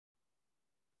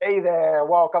Hey there,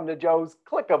 welcome to Joe's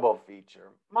clickable feature.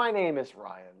 My name is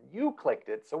Ryan. You clicked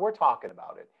it, so we're talking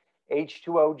about it.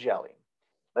 H2O Jelly.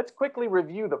 Let's quickly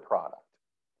review the product.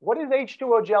 What is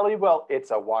H2O Jelly? Well, it's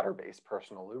a water-based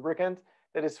personal lubricant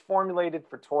that is formulated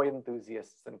for toy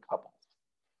enthusiasts and couples.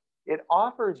 It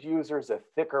offers users a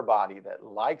thicker body that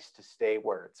likes to stay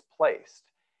where it's placed.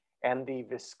 And the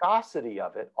viscosity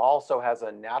of it also has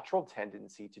a natural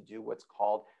tendency to do what's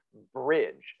called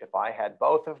bridge. If I had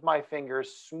both of my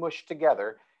fingers smushed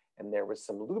together and there was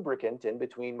some lubricant in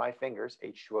between my fingers,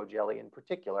 H2O jelly in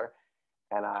particular,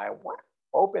 and I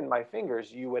opened my fingers,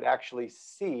 you would actually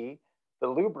see the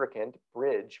lubricant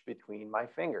bridge between my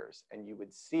fingers, and you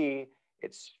would see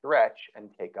it stretch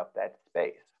and take up that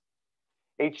space.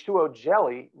 H2O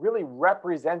Jelly really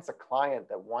represents a client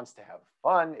that wants to have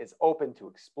fun, is open to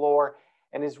explore,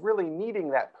 and is really needing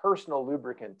that personal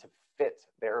lubricant to fit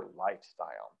their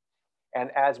lifestyle. And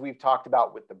as we've talked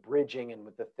about with the bridging and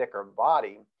with the thicker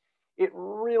body, it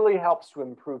really helps to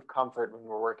improve comfort when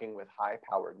we're working with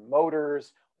high-powered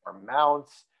motors or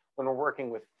mounts, when we're working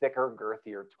with thicker,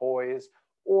 girthier toys,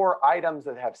 or items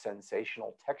that have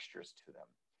sensational textures to them.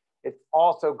 It's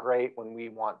also great when we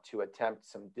want to attempt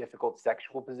some difficult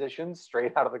sexual positions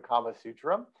straight out of the Kama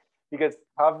Sutra, because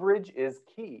coverage is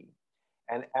key.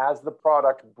 And as the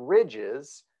product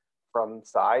bridges from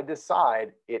side to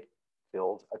side, it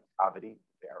fills a cavity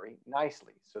very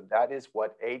nicely. So that is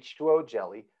what H2O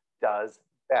Jelly does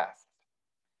best.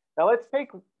 Now let's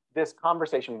take this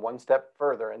conversation one step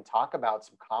further and talk about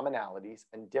some commonalities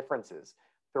and differences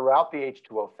throughout the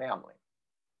H2O family.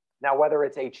 Now, whether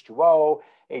it's H2O,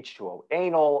 H2O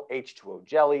anal, H2O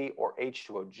jelly, or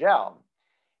H2O gel,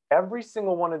 every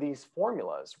single one of these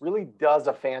formulas really does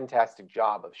a fantastic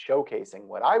job of showcasing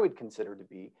what I would consider to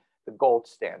be the gold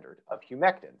standard of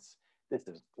humectants. This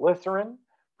is glycerin,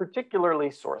 particularly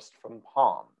sourced from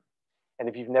palm. And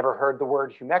if you've never heard the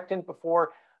word humectant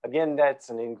before, again, that's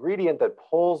an ingredient that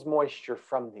pulls moisture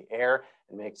from the air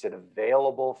and makes it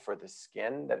available for the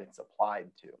skin that it's applied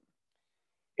to.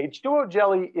 H2O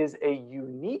Jelly is a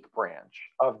unique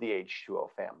branch of the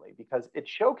H2O family because it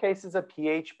showcases a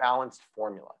pH balanced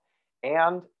formula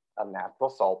and a natural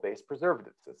salt-based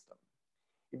preservative system.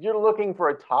 If you're looking for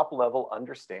a top level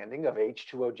understanding of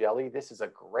H2O Jelly, this is a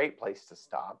great place to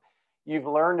stop. You've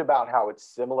learned about how it's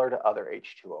similar to other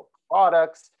H2O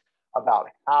products, about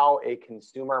how a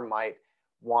consumer might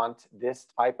want this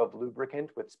type of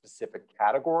lubricant with specific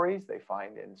categories they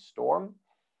find in store.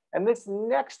 And this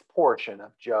next portion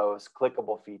of Joe's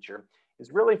clickable feature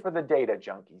is really for the data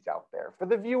junkies out there, for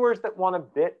the viewers that want a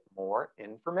bit more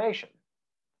information.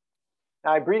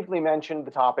 Now, I briefly mentioned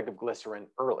the topic of glycerin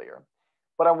earlier,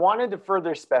 but I wanted to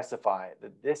further specify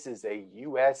that this is a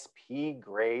USP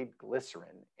grade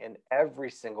glycerin in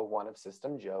every single one of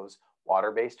System Joe's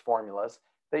water-based formulas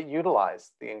that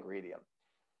utilize the ingredient.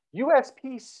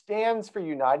 USP stands for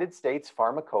United States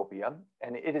Pharmacopoeia,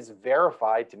 and it is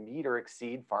verified to meet or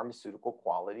exceed pharmaceutical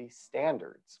quality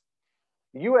standards.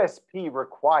 USP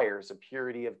requires a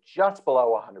purity of just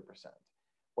below 100%.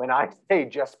 When I say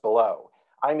just below,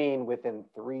 I mean within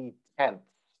 0.3%,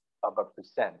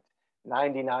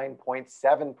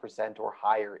 99.7% or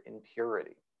higher in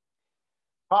purity.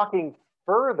 Talking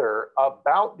further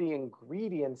about the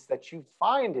ingredients that you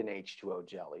find in H2O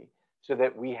jelly, so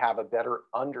that we have a better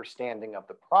understanding of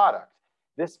the product,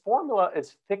 this formula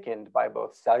is thickened by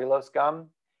both cellulose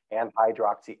gum and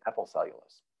hydroxyethyl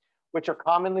cellulose, which are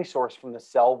commonly sourced from the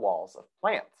cell walls of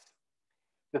plants.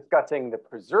 Discussing the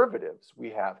preservatives,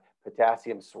 we have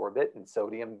potassium sorbate and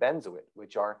sodium benzoate,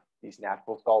 which are these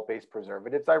natural salt-based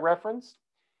preservatives I referenced.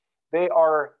 They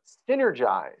are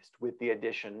synergized with the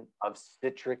addition of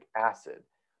citric acid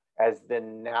as the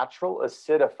natural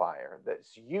acidifier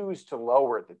that's used to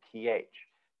lower the pH.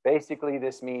 Basically,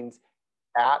 this means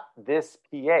at this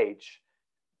pH,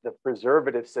 the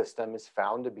preservative system is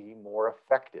found to be more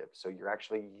effective. So you're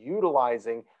actually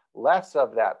utilizing less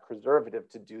of that preservative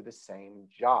to do the same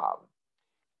job.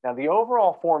 Now, the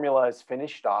overall formula is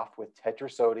finished off with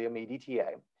tetrasodium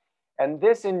EDTA, and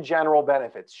this in general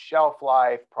benefits shelf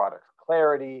life, product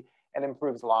clarity, and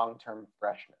improves long-term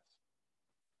freshness.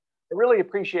 I really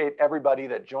appreciate everybody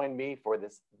that joined me for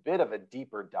this bit of a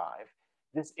deeper dive.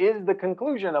 This is the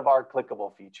conclusion of our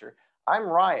clickable feature. I'm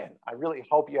Ryan. I really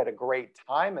hope you had a great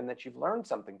time and that you've learned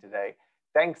something today.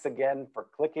 Thanks again for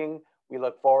clicking. We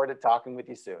look forward to talking with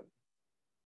you soon.